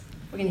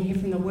We're going to hear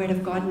from the Word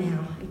of God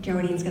now.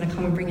 Geraldine's going to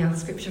come and bring out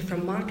scripture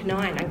from Mark 9.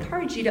 I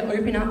encourage you to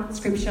open up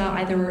scripture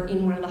either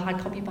in one of the hard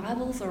copy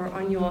Bibles or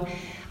on your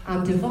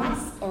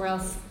device, or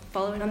else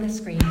follow it on the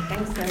screen.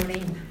 Thanks,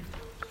 Geraldine.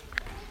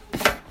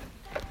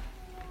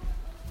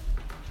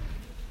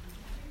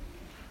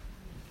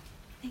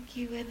 Thank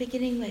you. We're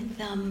beginning with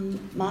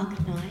Mark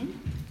 9,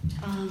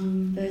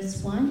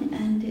 verse 1,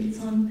 and it's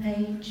on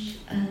page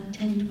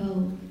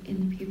 1012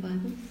 in the Pew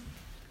Bibles.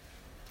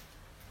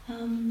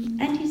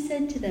 And he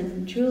said to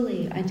them,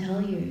 "Truly, I tell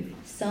you,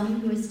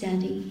 some who are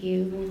standing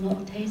here will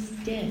not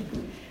taste death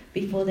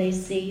before they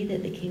see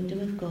that the kingdom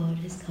of God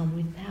has come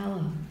with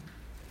power."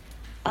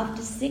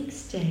 After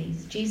 6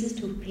 days, Jesus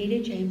took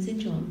Peter, James and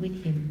John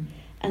with him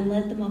and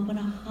led them up on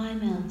a high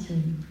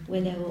mountain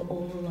where they were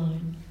all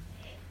alone.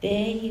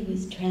 There he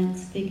was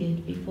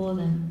transfigured before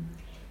them.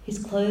 His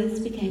clothes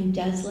became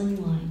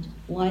dazzling white,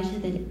 whiter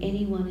than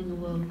anyone in the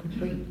world could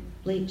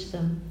bleach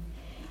them.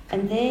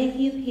 And there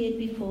appeared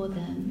before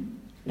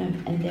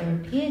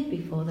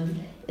them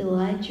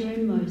Elijah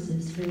and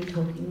Moses, who were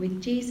talking with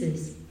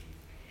Jesus.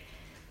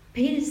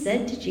 Peter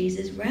said to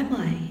Jesus,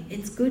 "Rabbi,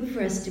 it's good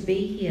for us to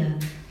be here.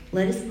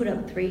 Let us put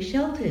up 3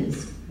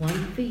 shelters,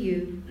 one for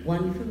you,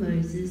 one for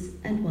Moses,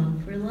 and one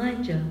for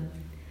Elijah."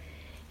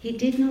 He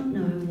did not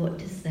know what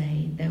to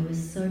say. They were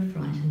so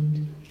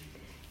frightened.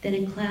 Then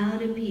a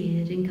cloud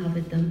appeared and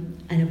covered them,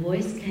 and a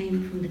voice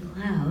came from the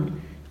cloud,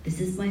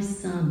 "This is my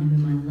son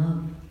whom I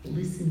love.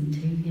 Listen to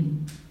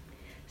him."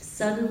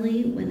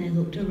 Suddenly, when they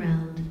looked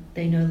around,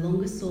 they no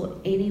longer saw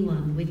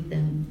anyone with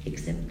them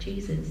except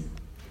Jesus.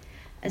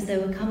 As they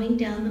were coming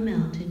down the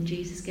mountain,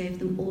 Jesus gave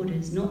them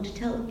orders not to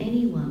tell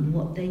anyone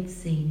what they'd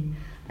seen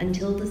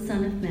until the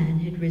Son of Man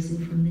had risen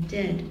from the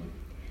dead.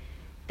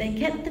 They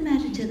kept the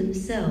matter to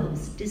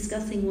themselves,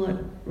 discussing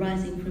what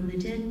rising from the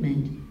dead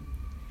meant.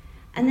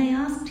 And they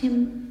asked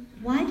him,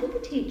 "Why do the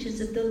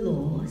teachers of the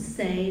law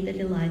say that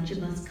Elijah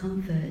must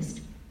come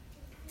first?"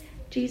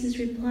 Jesus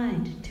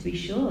replied, "To be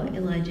sure,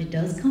 Elijah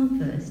does come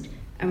first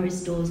and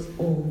restores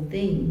all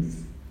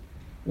things.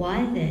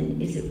 Why then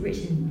is it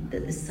written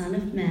that the Son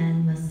of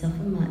Man must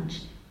suffer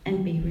much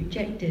and be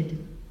rejected?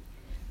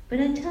 But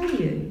I tell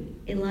you,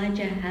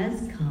 Elijah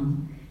has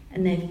come,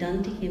 and they've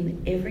done to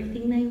him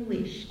everything they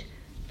wished,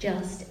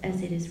 just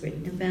as it is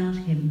written about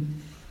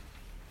him."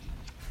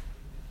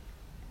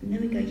 And then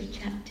we go to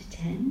chapter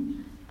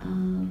 10,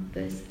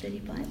 verse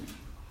 35.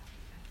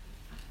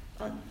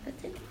 Oh,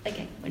 that's it?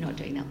 Okay, we're not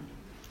doing that.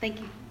 Thank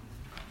you.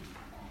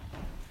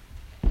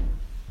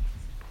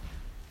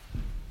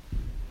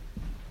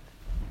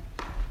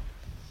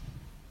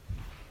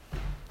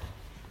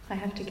 I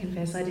have to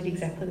confess, I did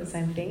exactly the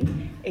same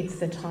thing. It's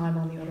the time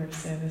on the order of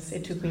service.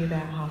 It took me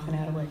about half an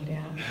hour to work it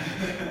out.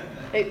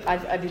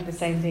 I did the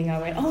same thing. I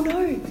went, "Oh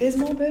no, there's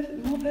more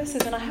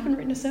verses, and I haven't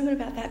written a sermon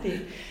about that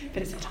bit."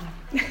 But it's the time.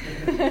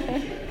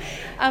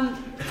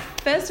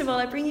 First of all,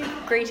 I bring you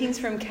greetings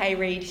from Kay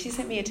Reed. She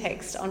sent me a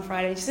text on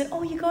Friday. And she said,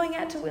 "Oh, you're going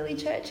out to Willie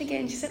Church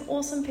again." She said,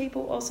 "Awesome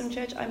people, awesome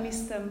church. I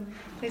missed them.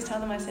 Please tell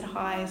them I said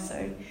hi."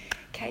 So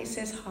Kay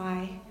says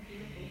hi.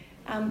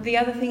 The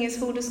other thing is,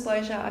 full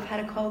disclosure, I've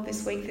had a cold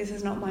this week. This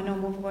is not my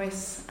normal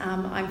voice.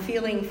 I'm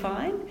feeling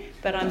fine,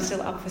 but I'm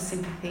still up for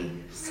sympathy.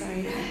 So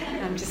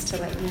just to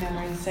let you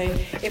know. So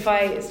if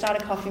I start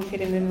a coughing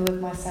fit in the middle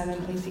of my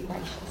sermon, please be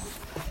gracious.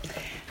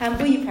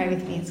 Will you pray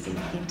with me as we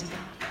begin today?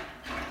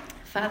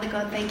 Father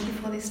God, thank you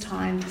for this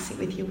time to sit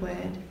with your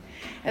word.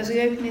 As we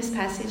open this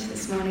passage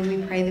this morning, we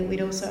pray that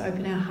we'd also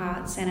open our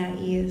hearts and our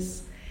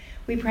ears.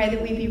 We pray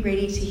that we'd be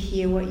ready to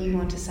hear what you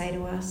want to say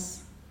to us.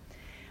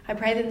 I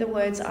pray that the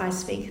words I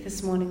speak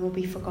this morning will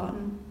be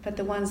forgotten, but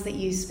the ones that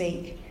you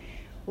speak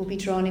will be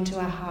drawn into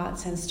our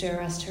hearts and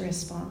stir us to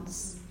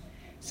response.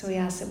 So we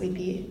ask that we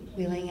be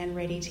willing and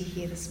ready to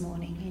hear this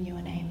morning. In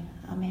your name,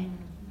 amen.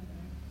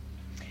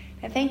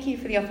 Now, thank you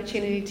for the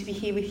opportunity to be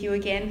here with you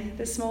again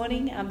this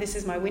morning. This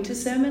is my winter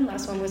sermon.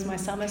 Last one was my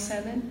summer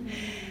sermon.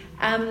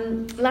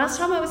 Last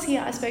time I was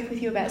here, I spoke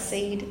with you about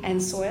seed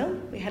and soil.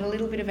 We had a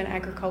little bit of an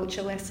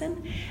agriculture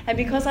lesson. And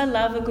because I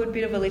love a good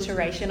bit of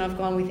alliteration, I've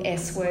gone with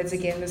S words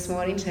again this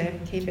morning to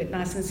keep it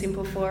nice and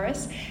simple for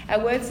us.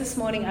 Our words this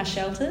morning are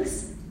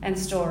shelters and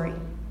story.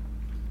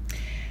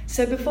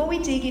 So before we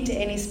dig into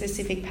any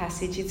specific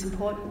passage, it's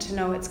important to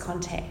know its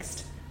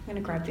context. I'm going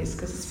to grab this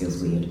because this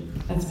feels weird.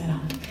 That's better.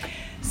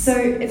 So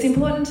it's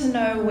important to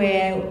know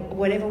where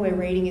whatever we're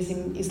reading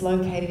is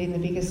located in the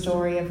bigger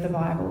story of the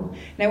Bible.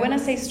 Now, when I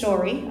say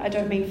story, I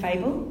don't mean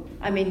fable,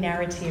 I mean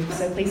narrative.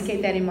 So please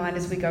keep that in mind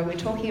as we go. We're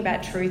talking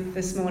about truth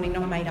this morning,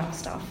 not made up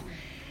stuff.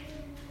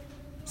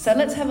 So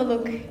let's have a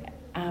look,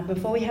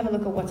 before we have a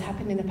look at what's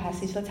happened in the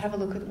passage, let's have a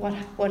look at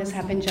what has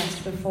happened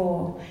just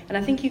before. And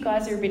I think you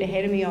guys are a bit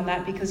ahead of me on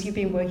that because you've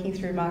been working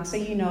through Mark, so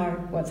you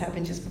know what's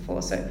happened just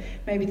before. So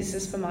maybe this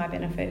is for my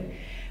benefit.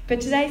 But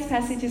today's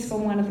passage is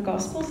from one of the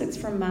Gospels. It's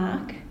from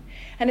Mark,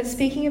 and it's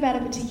speaking about a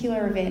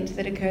particular event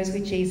that occurs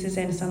with Jesus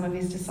and some of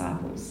his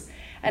disciples.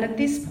 And at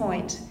this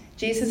point,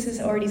 Jesus has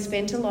already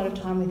spent a lot of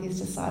time with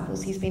his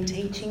disciples. He's been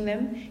teaching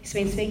them. He's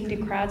been speaking to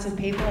crowds of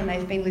people, and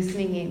they've been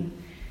listening in.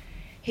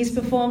 He's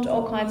performed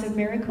all kinds of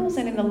miracles,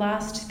 and in the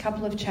last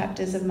couple of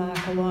chapters of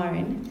Mark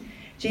alone,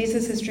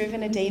 Jesus has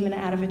driven a demon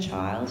out of a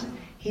child.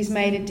 He's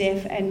made a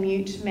deaf and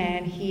mute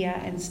man hear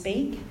and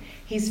speak.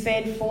 He's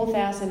fed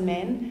 4,000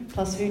 men,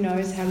 plus who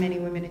knows how many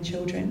women and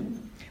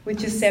children, with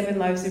just 7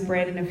 loaves of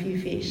bread and a few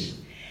fish.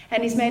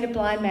 And he's made a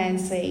blind man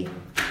see.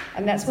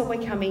 And that's what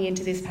we're coming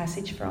into this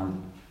passage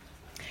from.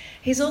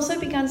 He's also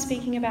begun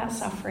speaking about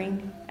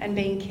suffering and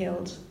being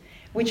killed,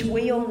 which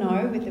we all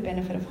know with the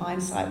benefit of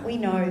hindsight. We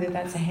know that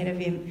that's ahead of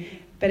him.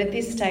 But at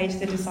this stage,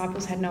 the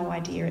disciples had no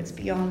idea. It's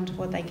beyond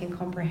what they can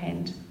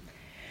comprehend.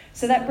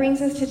 So that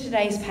brings us to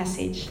today's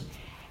passage.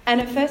 And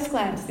at first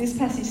glance, this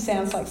passage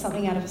sounds like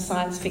something out of a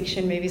science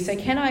fiction movie. So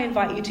can I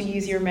invite you to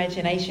use your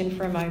imagination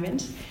for a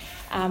moment?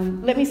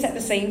 Let me set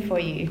the scene for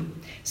you.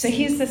 So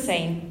here's the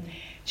scene.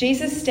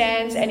 Jesus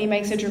stands and he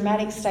makes a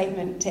dramatic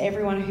statement to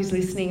everyone who's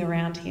listening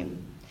around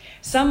him.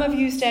 Some of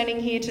you standing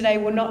here today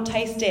will not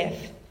taste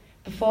death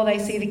before they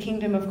see the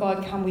kingdom of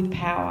God come with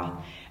power.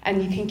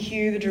 And you can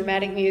cue the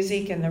dramatic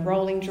music and the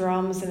rolling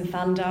drums and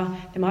thunder.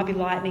 There might be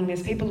lightning.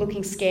 There's people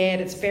looking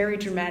scared. It's very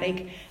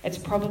dramatic. It's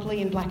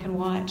probably in black and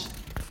white.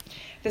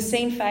 The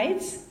scene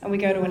fades and we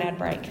go to an ad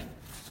break.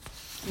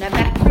 Now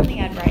back from the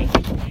ad break,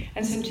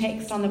 and some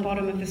text on the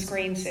bottom of the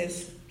screen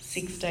says,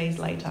 6 days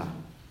later, ...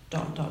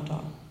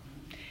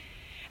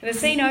 And the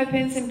scene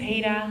opens and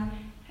Peter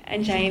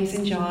and James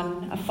and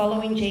John are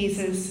following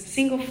Jesus,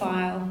 single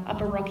file, up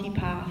a rocky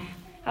path,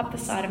 up the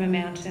side of a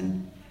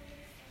mountain.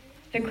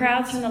 The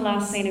crowds from the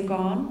last scene are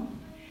gone,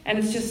 and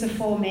it's just the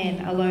 4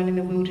 men alone in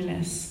the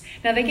wilderness.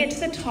 Now they get to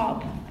the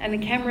top, and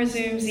the camera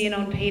zooms in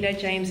on Peter,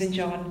 James and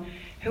John,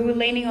 who are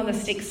leaning on the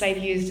sticks they've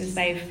used as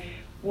they've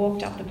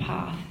walked up the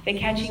path. They're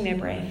catching their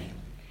breath.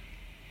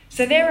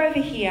 So they're over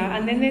here,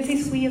 and then there's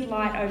this weird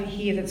light over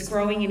here that's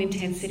growing in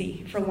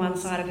intensity from one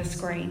side of the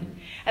screen.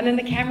 And then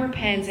the camera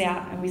pans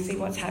out and we see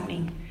what's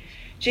happening.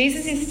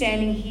 Jesus is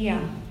standing here,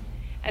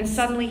 and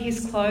suddenly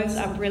his clothes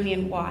are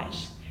brilliant white,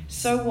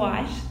 so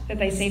white that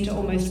they seem to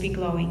almost be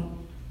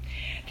glowing.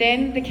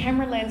 Then the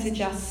camera lens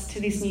adjusts to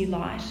this new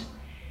light,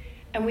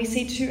 and we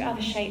see 2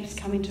 other shapes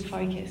come into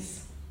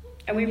focus.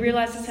 And we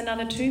realise it's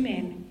another 2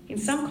 men in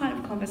some kind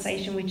of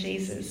conversation with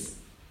Jesus.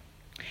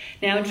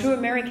 Now, in true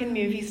American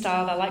movie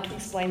style, they like to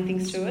explain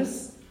things to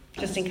us,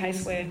 just in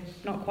case we're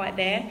not quite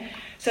there.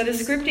 So the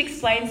script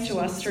explains to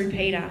us through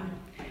Peter.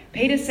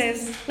 Peter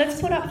says, let's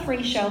put up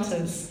 3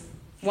 shelters,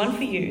 1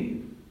 for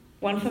you,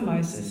 1 for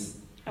Moses,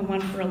 and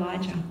 1 for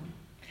Elijah.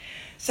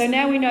 So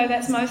now we know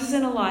that's Moses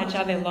and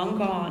Elijah. They're long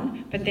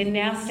gone, but they're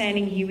now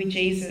standing here with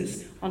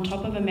Jesus on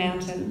top of a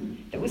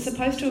mountain that was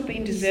supposed to have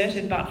been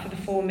deserted but for the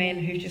 4 men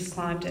who just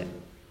climbed it.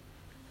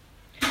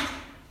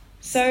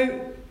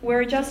 So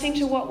we're adjusting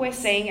to what we're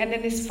seeing, and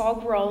then this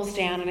fog rolls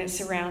down and it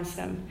surrounds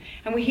them.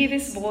 And we hear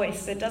this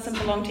voice that doesn't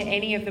belong to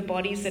any of the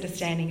bodies that are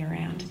standing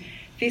around.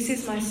 This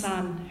is my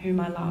son whom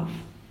I love.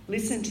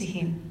 Listen to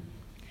him.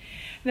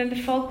 And then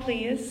the fog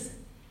clears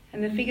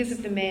and the figures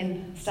of the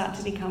men start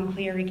to become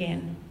clear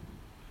again.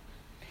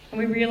 And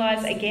we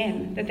realise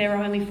again that there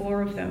are only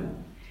 4 of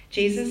them,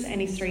 Jesus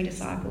and his 3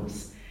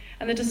 disciples.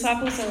 And the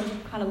disciples are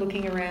kind of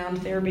looking around.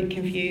 They're a bit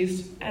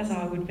confused, as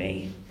I would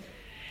be.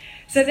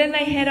 So then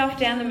they head off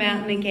down the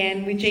mountain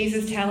again with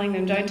Jesus telling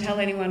them, don't tell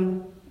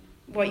anyone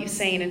what you've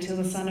seen until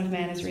the Son of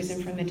Man has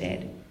risen from the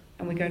dead.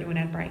 And we go to an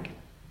ad break.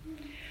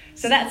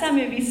 So that's our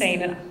movie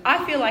scene. And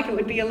I feel like it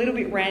would be a little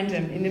bit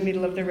random in the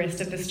middle of the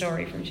rest of the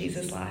story from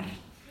Jesus' life.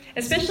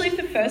 Especially if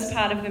the first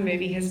part of the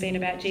movie has been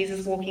about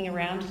Jesus walking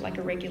around like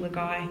a regular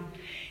guy.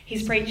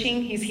 He's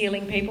preaching, he's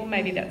healing people,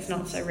 maybe that's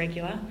not so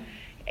regular.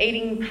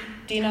 Eating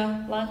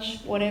dinner, lunch,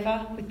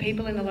 whatever, with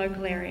people in the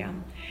local area.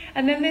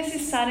 And then there's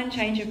this sudden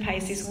change of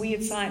pace, this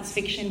weird science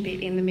fiction bit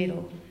in the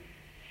middle.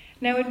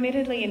 Now,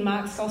 admittedly, in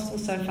Mark's Gospel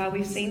so far,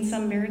 we've seen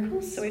some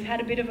miracles, so we've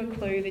had a bit of a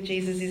clue that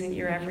Jesus isn't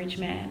your average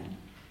man.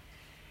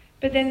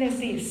 But then there's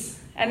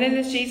this, and then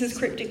there's Jesus'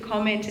 cryptic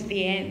comment at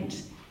the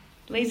end.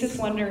 Leaves us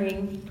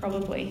wondering,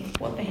 probably,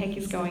 what the heck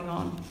is going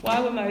on? Why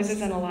were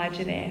Moses and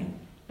Elijah there?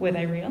 Were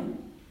they real?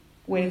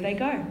 Where did they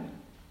go?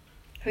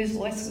 Whose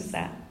voice was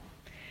that?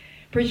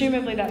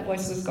 Presumably that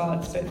voice was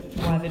God's, but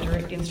why the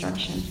direct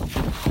instruction?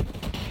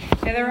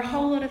 Now, there are a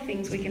whole lot of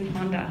things we can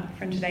ponder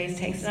from today's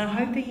text, and I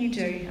hope that you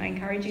do. I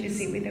encourage you to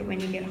sit with it when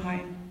you get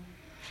home.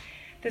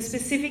 The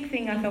specific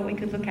thing I thought we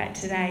could look at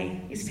today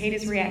is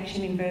Peter's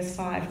reaction in verse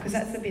 5, because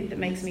that's the bit that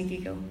makes me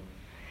giggle.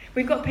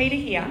 We've got Peter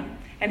here,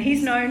 and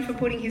he's known for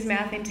putting his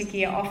mouth into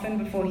gear often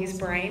before his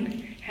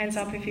brain. Hands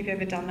up if you've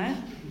ever done that.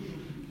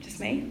 Just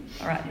me?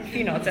 All right, a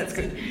few nods, that's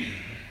good.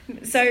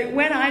 So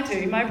when I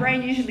do, my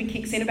brain usually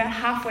kicks in about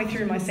halfway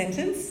through my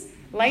sentence,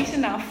 late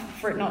enough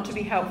for it not to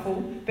be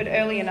helpful, but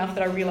early enough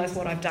that I realise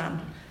what I've done.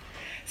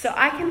 So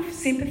I can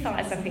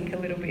sympathise, I think, a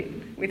little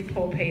bit with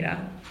poor Peter.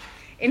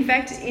 In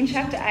fact, in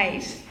chapter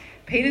 8,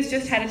 Peter's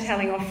just had a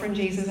telling off from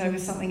Jesus over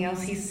something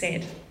else he's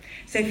said.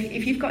 So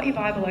if you've got your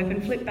Bible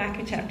open, flip back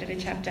a chapter to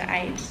chapter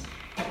 8,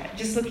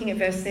 just looking at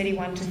verse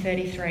 31 to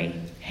 33.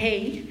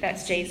 He,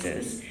 that's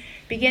Jesus,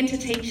 began to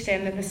teach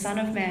them that the Son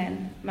of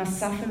Man must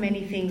suffer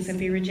many things and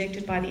be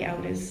rejected by the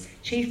elders,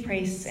 chief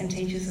priests and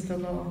teachers of the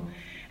law,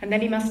 and then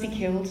he must be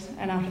killed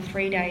and after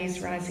 3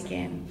 days rise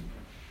again.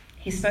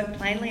 He spoke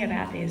plainly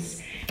about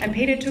this, and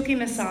Peter took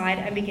him aside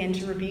and began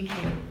to rebuke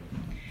him.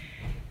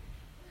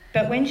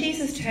 But when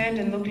Jesus turned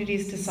and looked at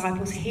his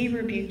disciples, he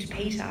rebuked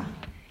Peter.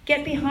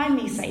 "Get behind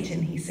me,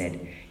 Satan," he said.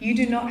 "You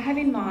do not have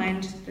in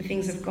mind the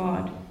things of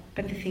God,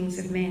 but the things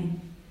of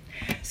men."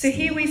 So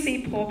here we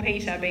see poor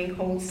Peter being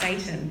called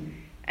Satan,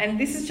 and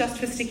this is just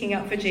for sticking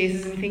up for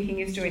Jesus and thinking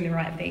he's doing the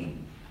right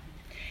thing.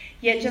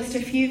 Yet just a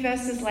few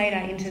verses later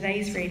in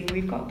today's reading,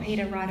 we've got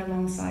Peter right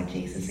alongside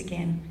Jesus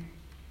again,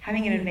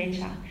 having an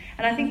adventure.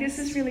 And I think this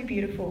is really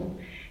beautiful,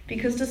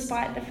 because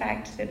despite the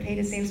fact that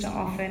Peter seems to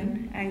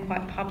often and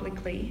quite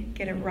publicly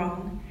get it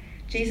wrong,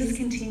 Jesus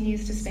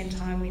continues to spend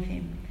time with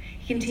him.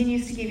 He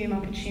continues to give him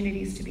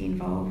opportunities to be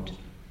involved,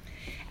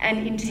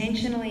 and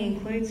intentionally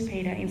includes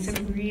Peter in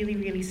some really,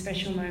 really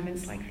special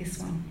moments like this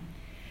one.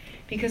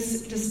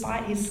 Because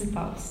despite his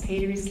slip-ups,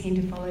 Peter is keen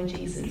to follow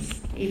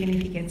Jesus, even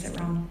if he gets it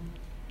wrong.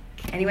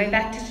 Anyway,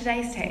 back to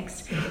today's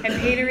text. And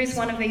Peter is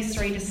one of these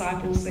 3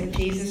 disciples that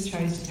Jesus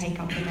chose to take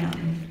up the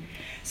mountain.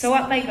 So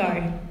up they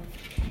go.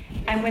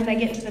 And when they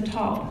get to the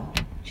top,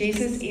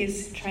 Jesus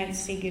is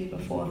transfigured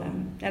before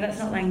them. Now, that's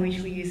not language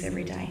we use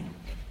every day.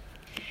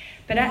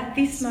 But at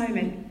this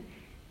moment,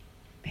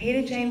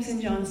 Peter, James and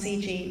John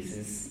see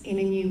Jesus in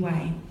a new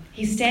way.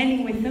 He's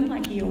standing with them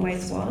like he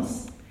always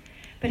was,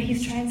 but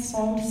he's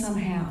transformed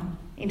somehow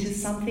into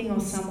something or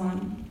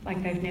someone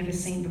like they've never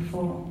seen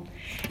before.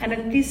 And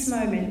at this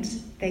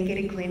moment, they get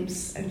a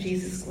glimpse of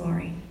Jesus'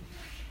 glory.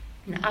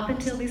 And up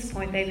until this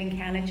point, they've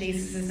encountered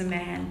Jesus as a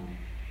man.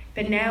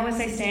 But now as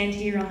they stand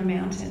here on the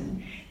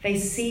mountain, they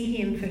see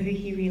him for who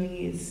he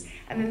really is.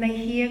 And then they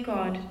hear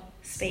God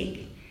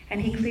speak,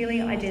 and he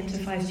clearly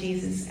identifies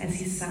Jesus as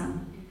his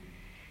son.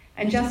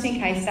 And just in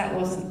case that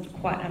wasn't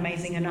quite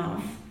amazing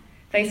enough,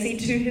 they see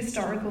 2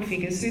 historical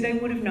figures who they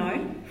would have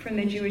known from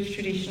their Jewish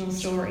traditional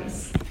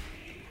stories.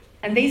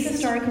 And these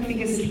historical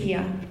figures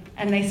appear,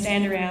 and they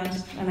stand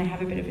around and they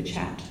have a bit of a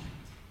chat.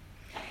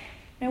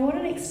 Now, what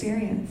an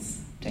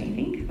experience, don't you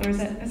think? Or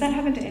has that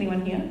happened to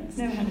anyone here? It's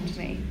never happened to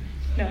me.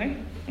 No?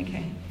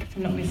 Okay.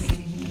 I'm not missing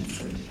anything. That's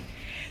good.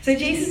 So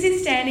Jesus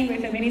is standing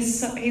with them, and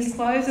his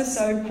clothes are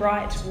so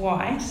bright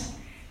white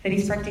that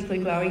he's practically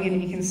glowing,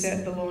 and you can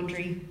insert the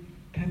laundry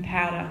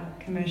powder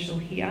commercial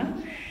here.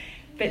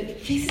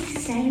 But Jesus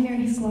is standing there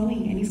and he's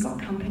glowing, and he's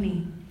got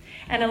company.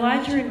 And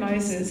Elijah and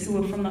Moses,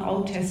 who are from the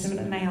Old Testament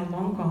and they are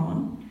long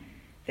gone,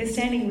 they're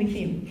standing with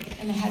him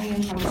and they're having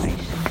a conversation.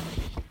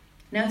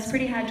 Now, it's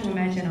pretty hard to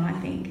imagine, I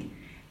think,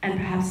 and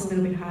perhaps a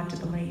little bit hard to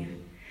believe.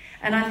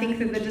 And I think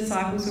that the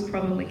disciples were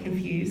probably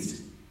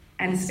confused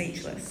and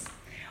speechless.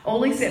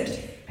 All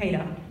except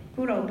Peter,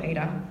 good old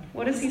Peter.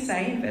 What does he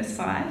say in verse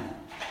 5?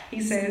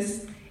 He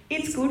says,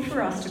 "It's good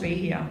for us to be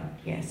here."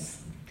 Yes.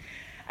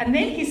 And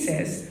then he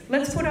says,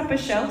 "Let's put up a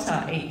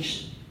shelter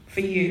each for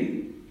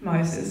you,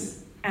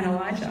 Moses, and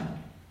Elijah."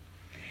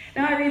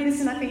 Now I read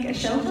this and I think, a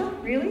shelter?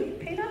 Really,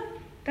 Peter?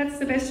 That's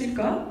the best you've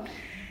got?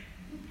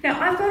 Now,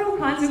 I've got all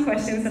kinds of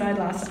questions that I'd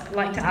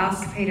like to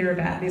ask Peter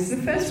about this. The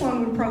first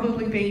one would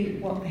probably be,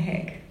 what the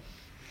heck?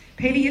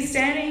 Peter, you're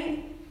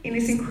standing in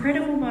this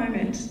incredible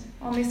moment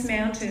on this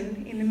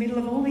mountain in the middle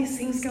of all these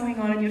things going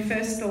on, and your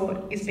first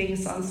thought is being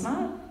sun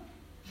smart?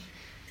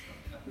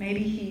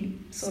 Maybe he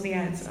saw the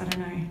ads, I don't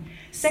know.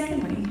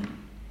 Secondly,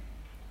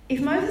 if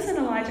Moses and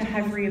Elijah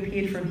have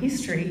reappeared from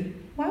history,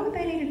 why would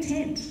they need a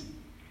tent?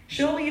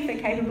 Surely if they're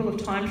capable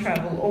of time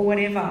travel or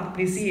whatever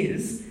this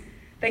is,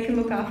 they can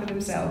look after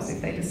themselves.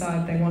 If they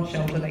decide they want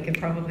shelter, they can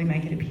probably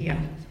make it appear.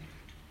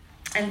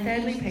 And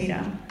thirdly,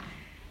 Peter,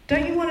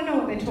 don't you want to know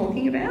what they're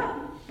talking about?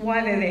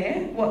 Why they're there?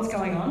 What's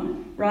going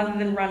on? Rather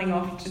than running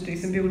off to do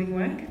some building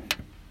work?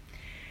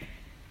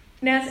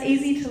 Now, it's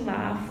easy to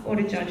laugh or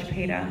to judge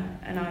Peter,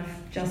 and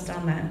I've just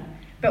done that.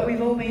 But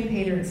we've all been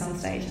Peter at some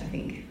stage, I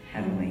think,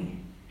 haven't we?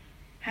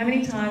 How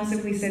many times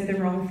have we said the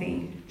wrong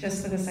thing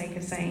just for the sake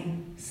of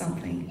saying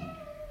something?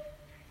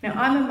 Now,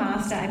 I'm a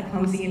master at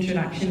clumsy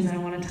introductions, and I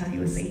want to tell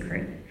you a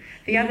secret.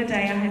 The other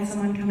day, I had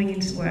someone coming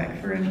into work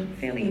for a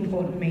fairly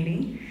important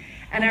meeting,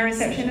 and our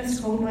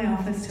receptionist called my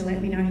office to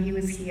let me know he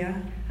was here,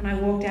 and I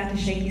walked out to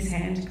shake his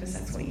hand, because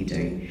that's what you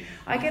do.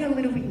 I get a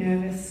little bit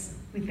nervous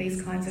with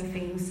these kinds of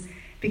things,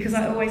 because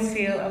I always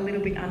feel a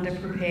little bit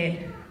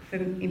underprepared for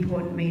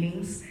important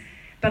meetings.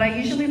 But I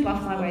usually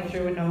bluff my way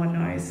through and no one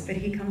knows. But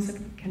here comes a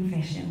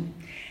confession.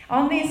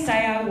 On this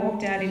day, I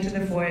walked out into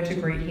the foyer to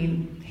greet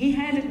him. He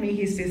handed me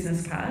his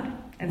business card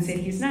and said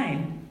his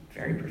name.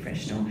 Very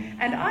professional.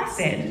 And I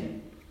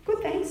said, "Good,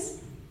 thanks."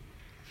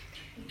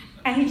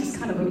 And he just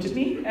kind of looked at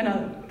me and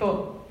I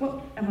thought,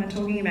 what am I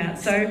talking about?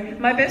 So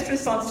my best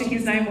response to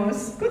his name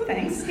was, "Good,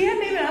 thanks." He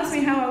hadn't even asked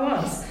me how I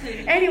was.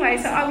 Anyway,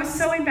 so I was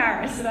so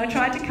embarrassed that I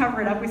tried to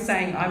cover it up with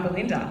saying, "I'm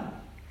Belinda."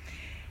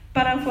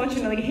 But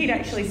unfortunately, he'd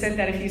actually said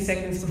that a few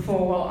seconds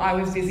before while I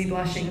was busy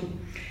blushing.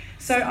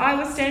 So I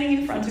was standing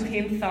in front of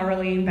him,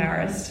 thoroughly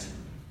embarrassed.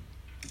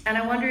 And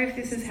I wonder if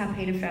this is how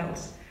Peter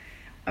felt,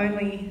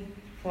 only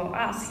For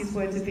us, his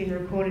words have been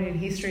recorded in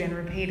history and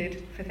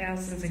repeated for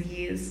thousands of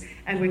years,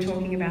 and we're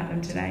talking about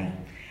them today.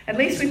 At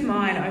least with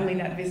mine, only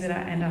that visitor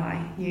and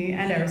I knew,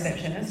 and our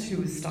receptionist,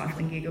 who was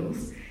stifling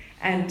giggles,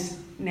 and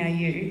now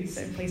you,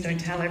 so please don't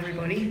tell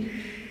everybody.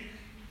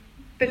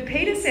 But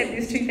Peter said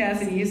this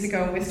 2,000 years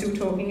ago, and we're still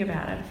talking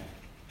about it.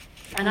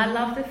 And I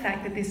love the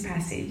fact that this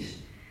passage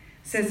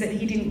says that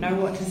he didn't know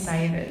what to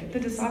say of it. The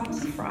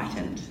disciples are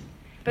frightened,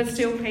 but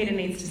still Peter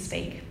needs to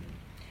speak.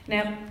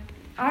 Now,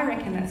 I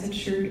reckon that's a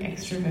true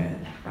extrovert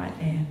right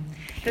there.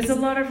 There's a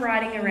lot of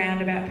writing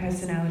around about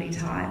personality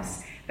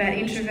types, about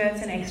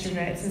introverts and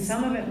extroverts, and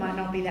some of it might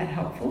not be that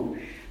helpful,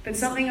 but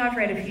something I've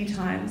read a few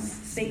times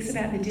speaks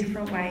about the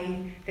different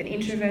way that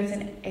introverts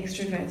and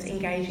extroverts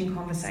engage in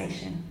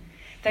conversation.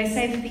 They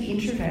say that the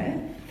introvert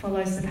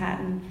follows the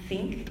pattern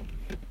think,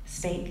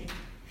 speak,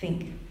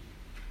 think,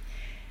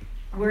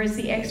 whereas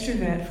the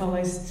extrovert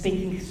follows speak,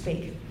 think,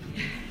 speak.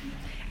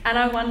 And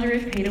I wonder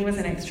if Peter was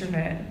an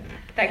extrovert.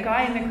 That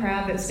guy in the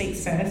crowd that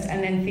speaks first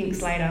and then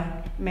thinks later,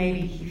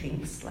 maybe he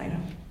thinks later.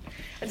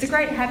 It's a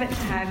great habit to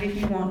have if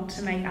you want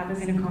to make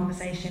others in a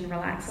conversation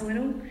relax a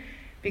little,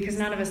 because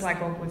none of us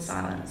like awkward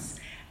silence.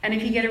 And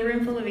if you get a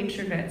room full of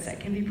introverts, that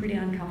can be pretty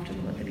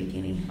uncomfortable at the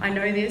beginning. I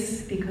know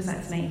this because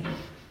that's me.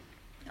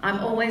 I'm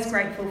always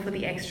grateful for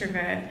the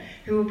extrovert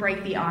who will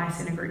break the ice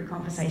in a group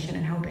conversation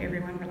and help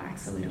everyone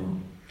relax a little.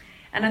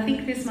 And I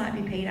think this might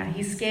be Peter.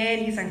 He's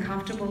scared, he's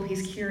uncomfortable,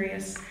 he's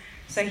curious.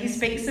 So he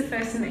speaks the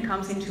first thing that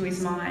comes into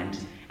his mind,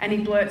 and he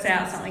blurts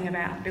out something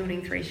about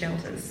building 3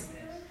 shelters.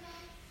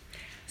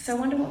 So I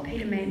wonder what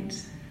Peter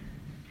meant.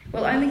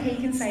 Well, only he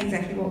can say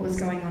exactly what was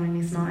going on in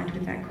his mind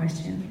with that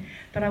question,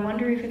 but I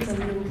wonder if it's a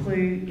little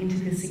clue into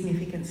the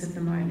significance of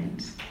the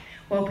moment.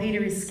 While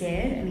Peter is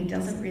scared and he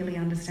doesn't really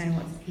understand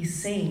what he's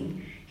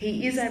seeing,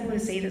 he is able to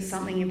see that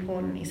something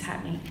important is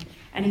happening,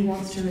 and he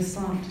wants to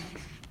respond.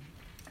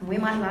 And we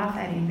might laugh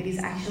at him, but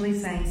he's actually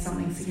saying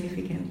something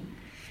significant.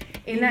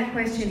 In that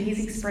question,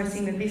 he's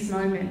expressing that this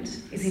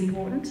moment is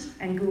important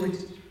and good,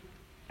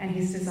 and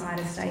his desire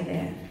to stay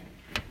there.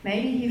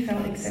 Maybe he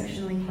felt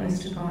exceptionally close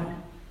to God.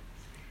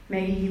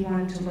 Maybe he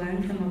wanted to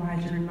learn from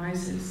Elijah and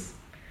Moses.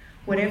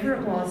 Whatever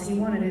it was, he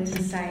wanted it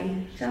to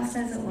stay just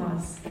as it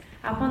was,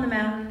 up on the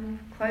mountain,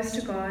 close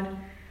to God,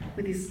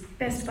 with his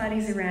best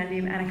buddies around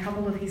him and a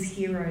couple of his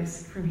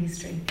heroes from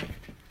history.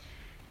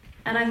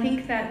 And I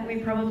think that we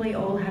probably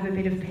all have a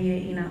bit of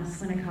Peter in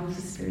us when it comes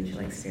to spiritual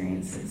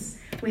experiences.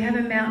 We have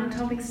a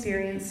mountaintop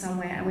experience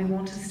somewhere and we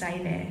want to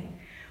stay there.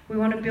 We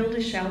want to build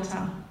a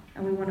shelter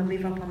and we want to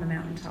live up on the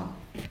mountaintop.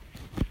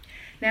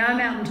 Now, our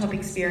mountaintop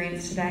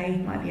experience today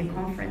might be a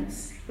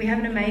conference. We have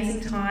an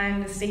amazing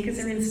time, the speakers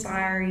are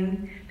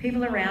inspiring,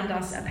 people around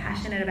us are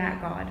passionate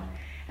about God,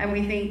 and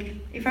we think,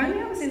 if only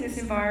I was in this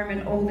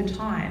environment all the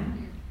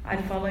time,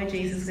 I'd follow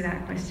Jesus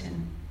without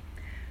question.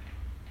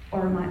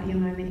 Or it might be a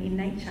moment in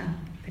nature,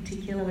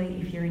 particularly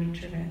if you're an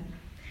introvert.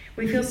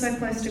 We feel so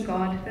close to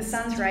God, the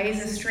sun's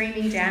rays are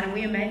streaming down and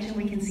we imagine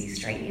we can see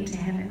straight into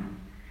heaven.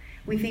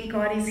 We think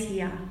God is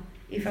here.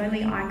 If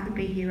only I could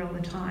be here all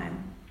the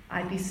time,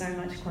 I'd be so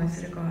much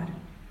closer to God.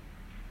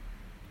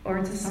 Or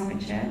it's a song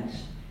at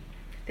church.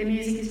 The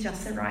music is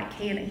just the right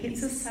key and it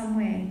hits us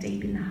somewhere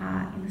deep in the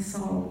heart, in the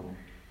soul.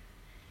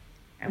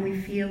 And we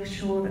feel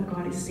sure that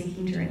God is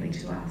speaking directly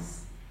to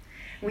us.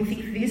 We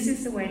think this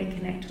is the way to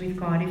connect with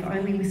God. If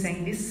only we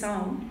sang this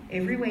song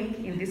every week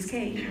in this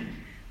key,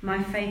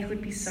 my faith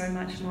would be so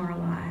much more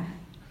alive.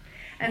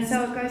 And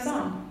so it goes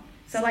on.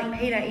 So like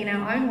Peter, in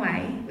our own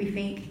way, we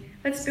think,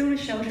 let's build a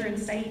shelter and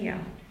stay here.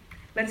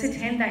 Let's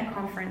attend that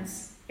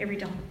conference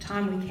every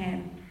time we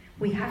can.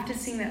 We have to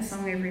sing that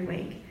song every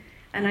week.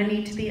 And I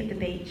need to be at the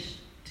beach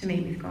to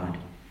meet with God.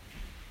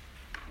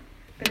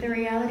 But the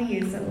reality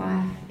is that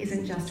life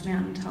isn't just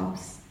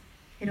mountaintops.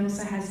 It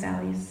also has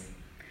valleys.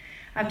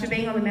 After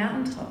being on the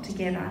mountaintop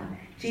together,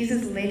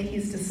 Jesus led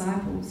his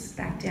disciples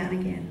back down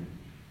again.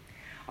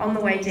 On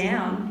the way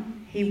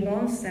down, he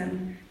warns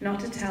them not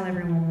to tell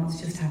everyone what's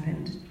just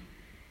happened.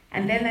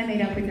 And then they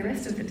meet up with the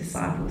rest of the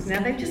disciples.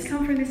 Now, they've just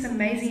come from this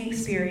amazing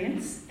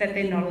experience that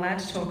they're not allowed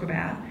to talk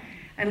about.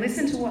 And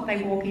listen to what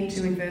they walk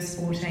into in verse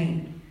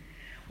 14.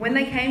 When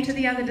they came to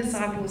the other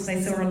disciples,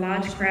 they saw a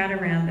large crowd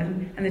around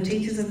them and the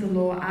teachers of the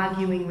law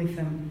arguing with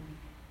them.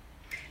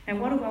 Now,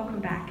 what a welcome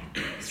back.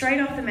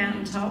 Straight off the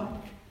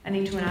mountaintop and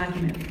into an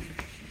argument.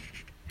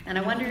 And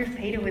I wonder if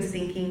Peter was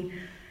thinking,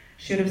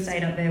 should have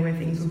stayed up there where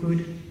things were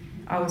good.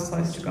 I was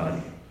close to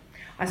God.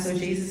 I saw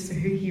Jesus for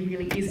who he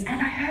really is.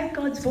 And I heard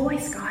God's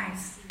voice,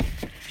 guys.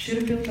 Should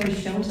have built those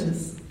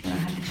shelters when I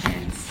had the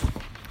chance.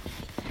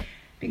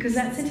 Because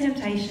that's a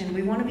temptation.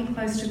 We want to be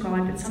close to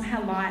God, but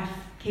somehow life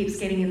keeps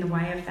getting in the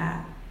way of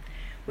that.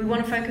 We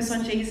want to focus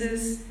on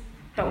Jesus,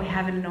 but we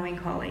have an annoying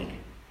colleague.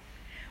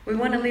 We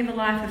want to live a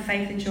life of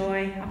faith and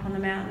joy up on the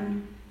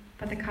mountain,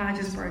 but the car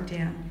just broke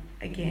down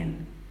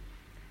again.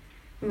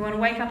 We want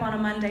to wake up on a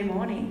Monday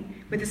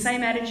morning with the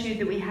same attitude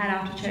that we had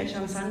after church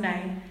on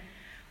Sunday,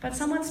 but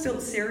someone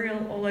spilt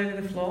cereal all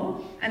over the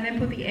floor and then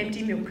put the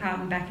empty milk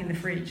carton back in the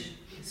fridge.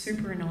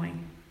 Super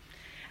annoying.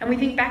 And we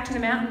think back to the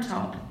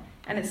mountaintop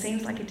and it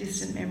seems like a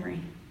distant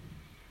memory.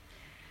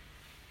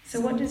 So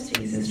what does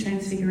Jesus'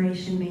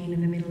 transfiguration mean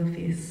in the middle of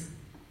this?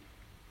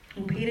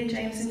 Well, Peter,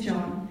 James and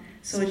John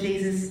saw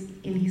Jesus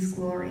in his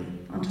glory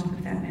on top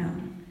of that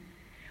mountain.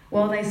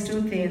 While they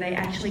stood there, they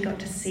actually got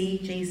to see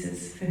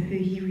Jesus for who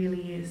he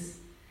really is.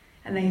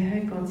 And they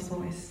heard God's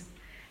voice,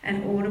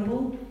 an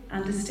audible,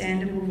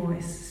 understandable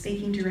voice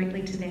speaking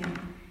directly to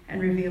them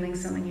and revealing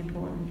something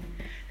important.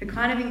 The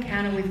kind of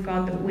encounter with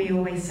God that we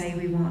always say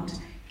we want.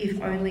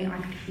 If only I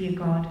could hear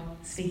God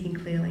speaking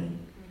clearly.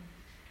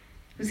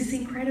 It was this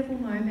incredible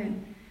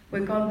moment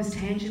where God was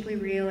tangibly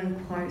real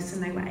and close,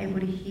 and they were able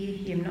to hear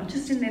him, not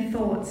just in their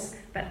thoughts,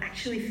 but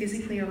actually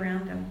physically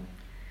around them.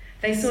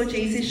 They saw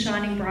Jesus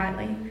shining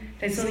brightly.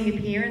 They saw the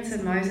appearance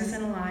of Moses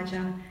and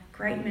Elijah,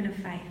 great men of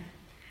faith.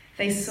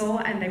 They saw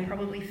and they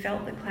probably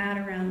felt the cloud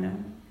around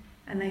them,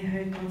 and they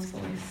heard God's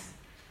voice.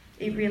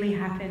 It really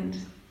happened,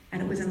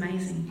 and it was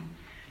amazing.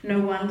 No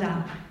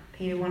wonder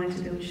Peter wanted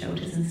to build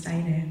shelters and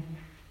stay there.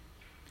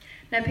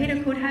 Now,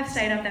 Peter could have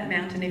stayed up that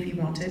mountain if he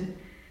wanted,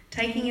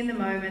 taking in the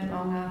moment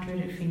long after it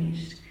had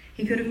finished.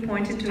 He could have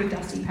pointed to a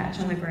dusty patch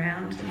on the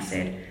ground and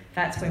said,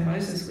 "That's where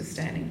Moses was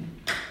standing."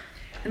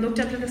 And looked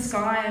up to the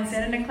sky and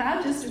said, "And a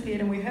cloud just appeared,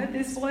 and we heard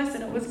this voice,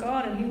 and it was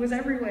God, and he was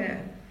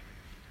everywhere."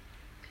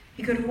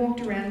 He could have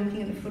walked around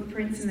looking at the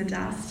footprints in the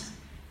dust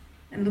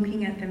and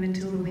looking at them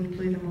until the wind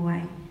blew them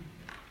away.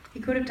 He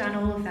could have done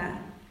all of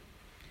that,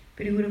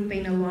 but he would have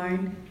been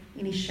alone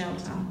in his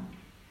shelter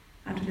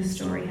after the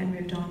story had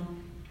moved on.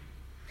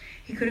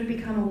 He could have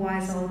become a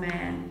wise old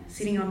man,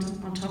 sitting on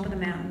top of the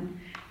mountain,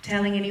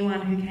 telling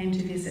anyone who came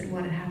to visit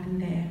what had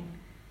happened there.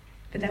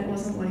 But that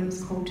wasn't what he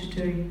was called to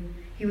do.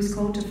 He was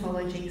called to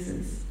follow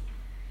Jesus.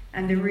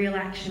 And the real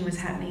action was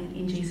happening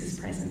in Jesus'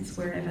 presence,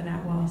 wherever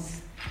that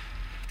was.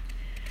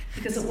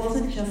 Because it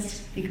wasn't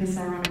just because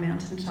they were on a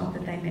mountaintop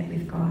that they met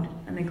with God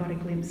and they got a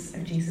glimpse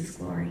of Jesus'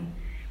 glory.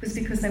 It was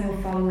because they were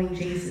following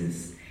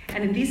Jesus.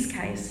 And in this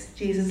case,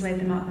 Jesus led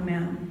them up the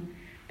mountain,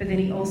 but then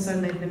he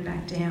also led them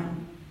back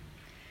down.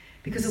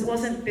 Because it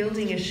wasn't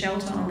building a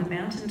shelter on the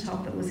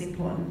mountaintop that was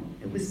important.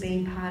 It was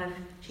being part of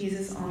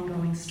Jesus'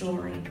 ongoing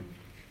story.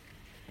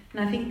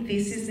 And I think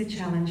this is the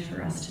challenge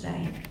for us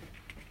today.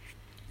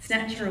 It's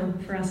natural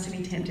for us to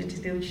be tempted to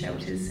build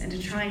shelters and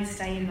to try and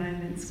stay in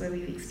moments where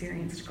we've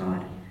experienced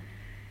God.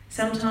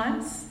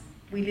 Sometimes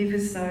we live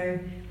as though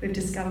we've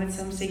discovered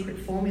some secret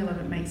formula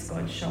that makes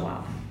God show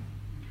up.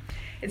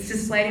 It's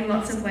displayed in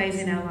lots of ways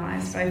in our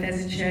lives, both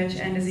as a church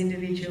and as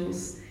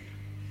individuals.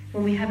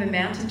 When we have a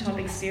mountaintop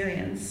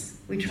experience,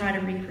 we try to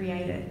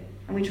recreate it,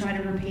 and we try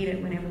to repeat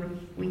it whenever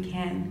we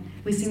can.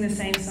 We sing the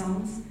same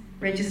songs,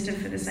 register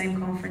for the same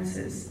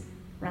conferences,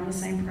 run the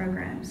same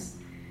programs.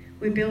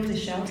 We build a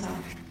shelter,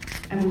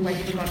 and we wait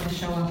for God to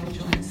show up and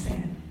join us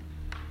there.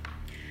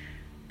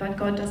 But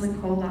God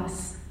doesn't call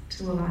us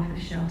to a life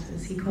of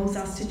shelters. He calls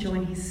us to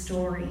join his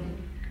story.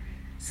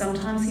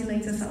 Sometimes he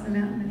leads us up the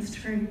mountain, it's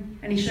true,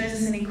 and he shows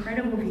us an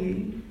incredible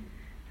view,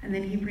 and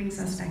then he brings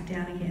us back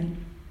down again.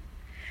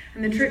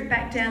 And the trip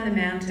back down the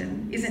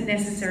mountain isn't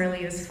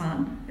necessarily as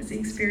fun as the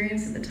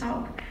experience at the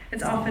top.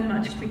 It's often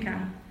much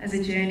quicker as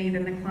a journey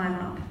than the climb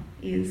up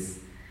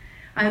is.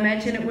 I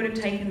imagine it would have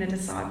taken the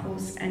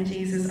disciples and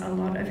Jesus a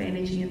lot of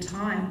energy and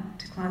time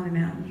to climb the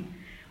mountain.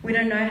 We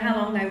don't know how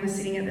long they were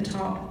sitting at the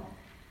top,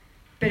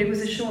 but it was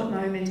a short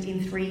moment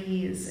in 3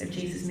 years of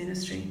Jesus'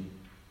 ministry.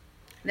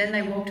 Then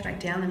they walked back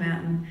down the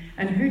mountain,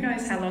 and who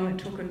knows how long it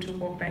took them to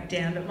walk back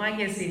down, but my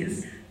guess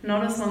is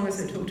not as long as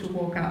it took to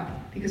walk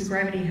up, because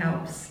gravity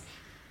helps.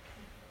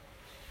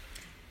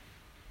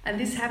 And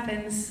this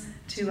happens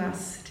to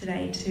us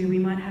today too. We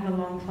might have a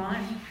long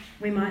climb.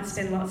 We might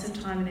spend lots of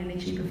time and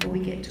energy before we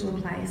get to a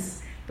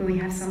place where we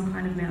have some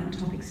kind of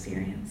mountaintop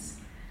experience.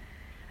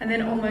 And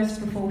then almost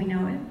before we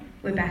know it,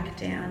 we're back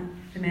down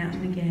the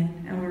mountain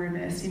again, and we're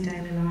immersed in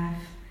daily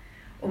life.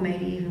 Or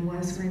maybe even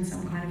worse, we're in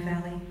some kind of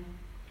valley.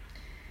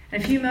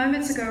 And a few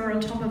moments ago, we're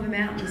on top of a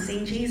mountain,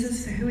 seeing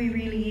Jesus for who he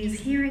really is,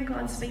 hearing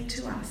God speak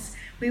to us.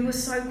 We were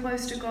so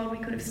close to God, we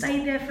could have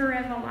stayed there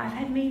forever. Life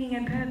had meaning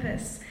and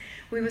purpose.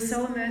 We were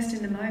so immersed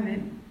in the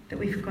moment that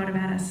we forgot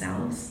about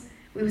ourselves.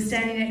 We were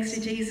standing next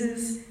to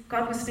Jesus.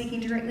 God was speaking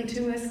directly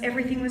to us.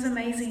 Everything was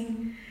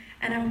amazing.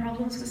 And our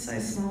problems were so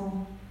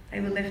small. They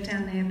were left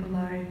down there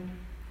below.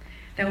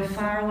 They were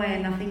far away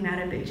and nothing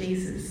mattered but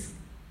Jesus.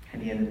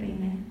 Have you ever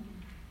been there?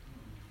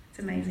 It's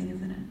amazing,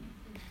 isn't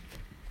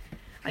it?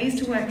 I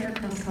used to work for a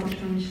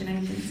cross-cultural mission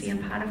agency,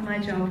 and part of my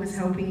job was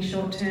helping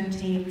short-term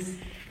teams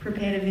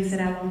prepare to visit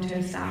our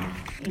long-term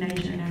staff in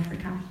Asia and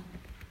Africa.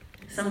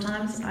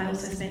 Sometimes I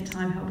also spent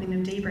time helping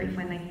them debrief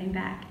when they came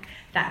back.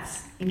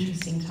 That's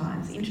interesting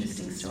times,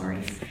 interesting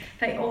stories.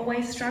 They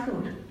always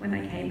struggled when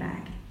they came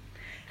back.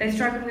 They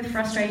struggled with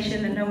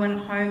frustration that no one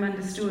at home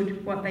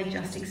understood what they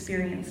just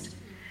experienced.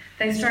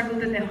 They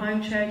struggled that their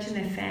home church and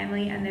their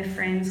family and their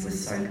friends were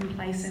so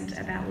complacent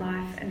about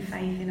life and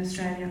faith in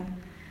Australia.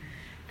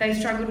 They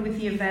struggled with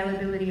the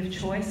availability of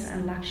choice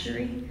and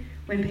luxury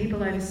when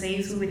people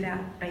overseas were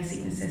without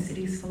basic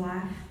necessities for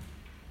life.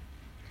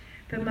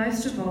 But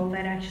most of all, they'd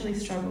actually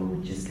struggled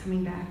with just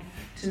coming back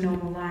to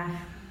normal life.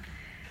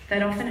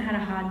 They'd often had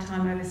a hard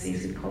time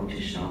overseas with culture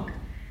shock,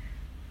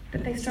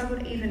 but they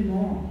struggled even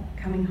more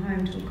coming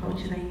home to a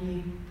culture they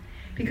knew,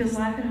 because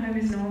life at home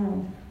is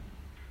normal.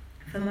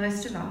 For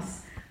most of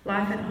us,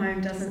 life at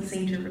home doesn't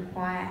seem to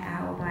require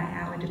hour by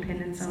hour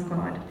dependence on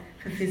God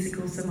for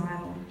physical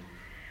survival.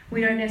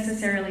 We don't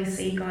necessarily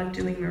see God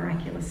doing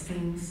miraculous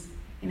things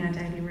in our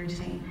daily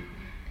routine.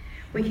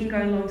 We can go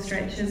long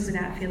stretches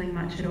without feeling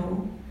much at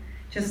all,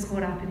 just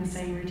caught up in the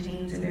same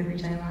routines of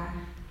everyday life.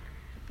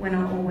 We're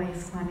not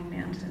always climbing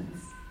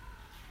mountains.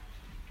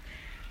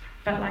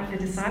 But like the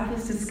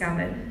disciples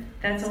discovered,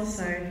 that's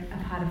also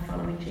a part of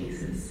following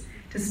Jesus.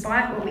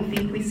 Despite what we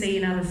think we see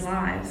in others'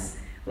 lives,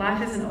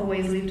 life isn't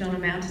always lived on a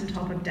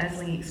mountaintop of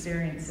dazzling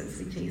experiences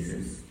with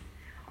Jesus.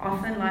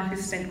 Often life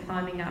is spent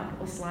climbing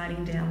up or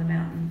sliding down the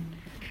mountain,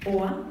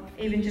 or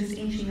even just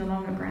inching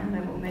along at ground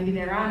level. Maybe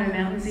there are no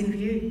mountains in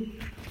view.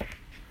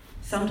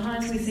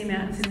 Sometimes we see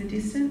mountains in the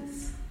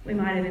distance. We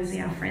might even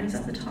see our friends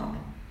at the top,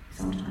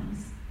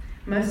 sometimes.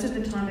 Most of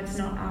the time it's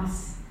not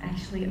us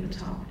actually at the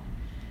top.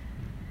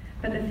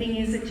 But the thing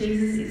is that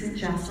Jesus isn't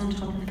just on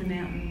top of the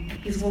mountain.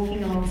 He's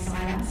walking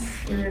alongside us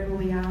wherever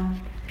we are.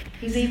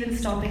 He's even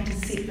stopping to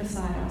sit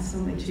beside us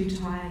when we're too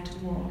tired to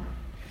walk.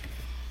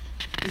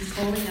 He's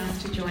calling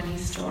us to join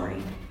his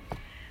story.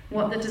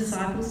 What the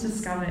disciples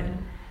discovered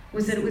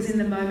was that it was in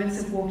the moments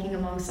of walking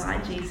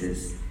alongside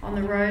Jesus, on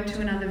the road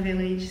to another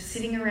village,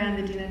 sitting around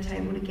the dinner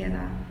table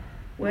together,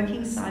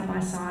 working side by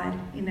side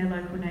in their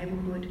local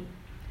neighbourhood.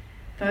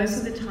 Those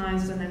were the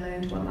times when they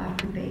learned what life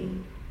could be,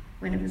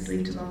 when it was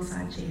lived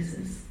alongside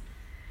Jesus.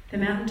 The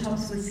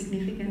mountaintops were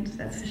significant,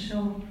 that's for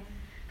sure,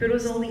 but it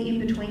was all the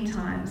in-between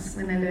times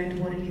when they learned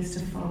what it is to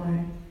follow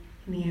in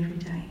the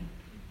everyday.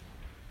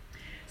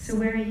 So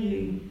where are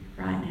you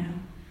right now?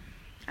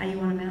 Are you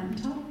on a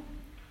mountaintop?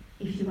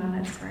 If you are,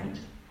 that's great.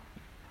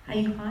 Are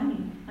you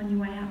climbing on your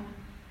way up?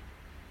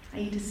 Are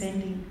you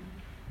descending?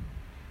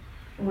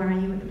 Or are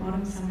you at the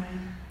bottom somewhere?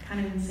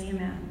 Can't even see a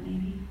mountain,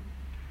 maybe.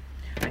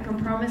 I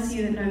can promise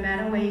you that no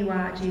matter where you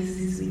are, Jesus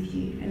is with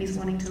you and he's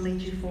wanting to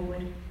lead you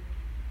forward.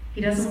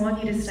 He doesn't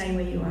want you to stay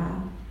where you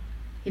are.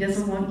 He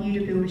doesn't want you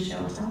to build a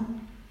shelter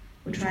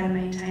or try to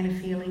maintain a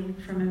feeling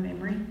from a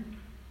memory.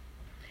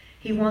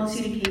 He wants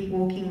you to keep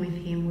walking with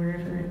him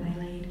wherever it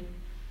may lead.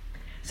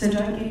 So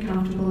don't get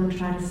comfortable and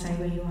try to stay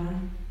where you are.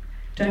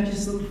 Don't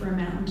just look for a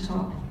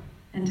mountaintop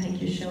and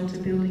take your shelter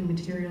building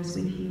materials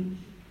with you.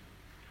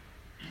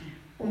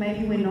 Or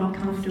maybe we're not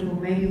comfortable.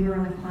 Maybe we're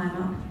on a climb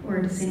up or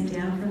a descent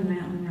down from the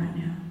mountain right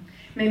now.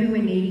 Maybe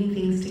we're needing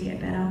things to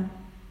get better.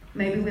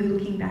 Maybe we're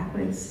looking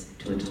backwards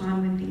to a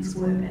time when things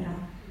were better.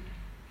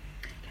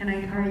 Can I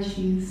encourage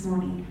you this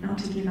morning not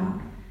to give up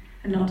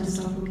and not to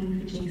stop looking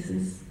for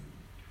Jesus?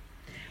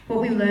 What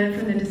we learn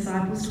from the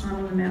disciples' time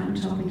on the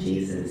mountaintop with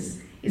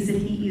Jesus is that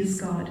he is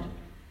God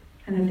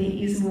and that there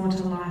is more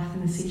to life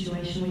than the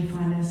situation we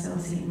find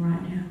ourselves in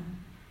right now.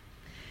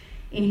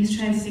 In his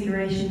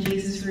transfiguration,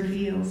 Jesus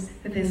reveals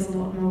that there's a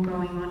lot more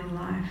going on in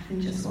life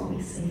than just what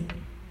we see.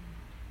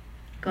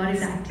 God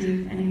is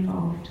active and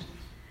involved.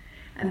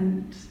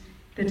 And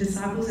the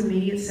disciples'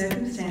 immediate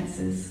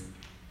circumstances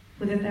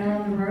were that they were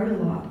on the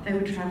road a lot. They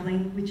were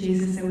travelling with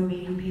Jesus, they were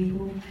meeting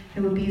people, they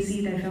were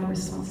busy, they felt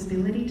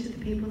responsibility to the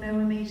people they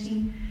were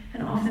meeting,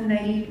 and often they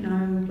didn't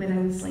know where they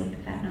would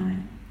sleep that night.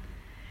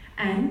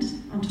 And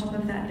on top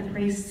of that, the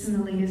priests and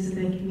the leaders of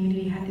their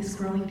community had this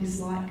growing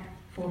dislike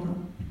for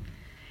them.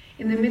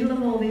 In the middle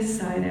of all this,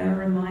 though, they were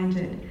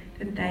reminded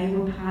that they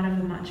were part of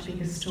a much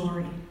bigger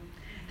story.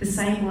 The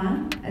same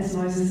one as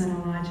Moses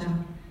and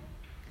Elijah.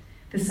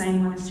 The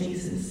same one as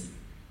Jesus.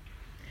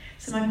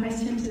 So my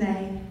question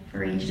today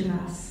for each of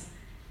us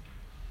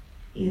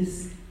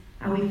is,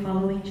 are we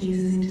following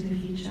Jesus into the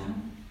future,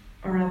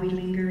 or are we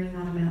lingering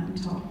on a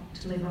mountaintop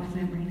to live off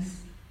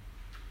memories?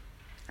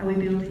 Are we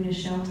building a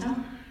shelter,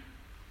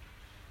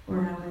 or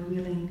are we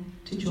willing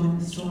to join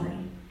the story?